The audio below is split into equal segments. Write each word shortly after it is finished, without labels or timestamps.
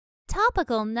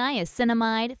Topical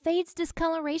niacinamide fades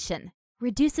discoloration,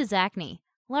 reduces acne,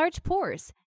 large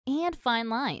pores, and fine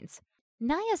lines.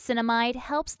 Niacinamide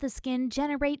helps the skin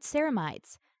generate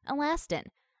ceramides, elastin,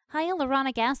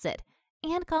 hyaluronic acid,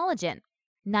 and collagen.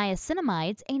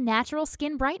 Niacinamide's a natural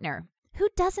skin brightener. Who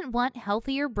doesn't want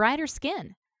healthier, brighter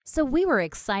skin? So we were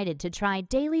excited to try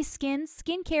Daily Skin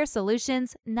Skincare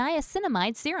Solutions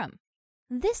Niacinamide Serum.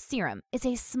 This serum is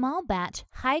a small batch,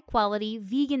 high-quality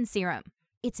vegan serum.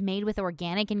 It's made with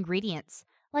organic ingredients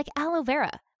like aloe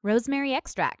vera, rosemary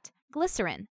extract,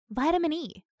 glycerin, vitamin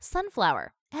E,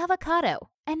 sunflower,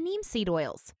 avocado, and neem seed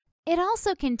oils. It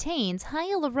also contains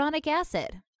hyaluronic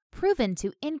acid, proven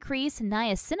to increase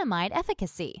niacinamide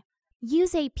efficacy.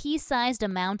 Use a pea-sized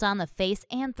amount on the face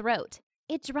and throat.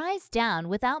 It dries down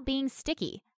without being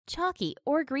sticky, chalky,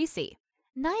 or greasy.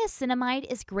 Niacinamide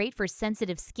is great for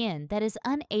sensitive skin that is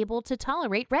unable to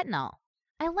tolerate retinol.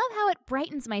 I love how it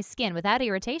brightens my skin without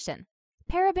irritation.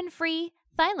 Paraben-free,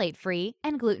 phthalate-free,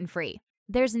 and gluten-free.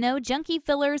 There's no junky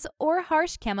fillers or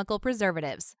harsh chemical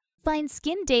preservatives. Find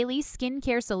Skin Daily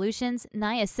Skincare Solutions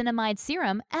Niacinamide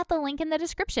Serum at the link in the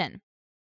description.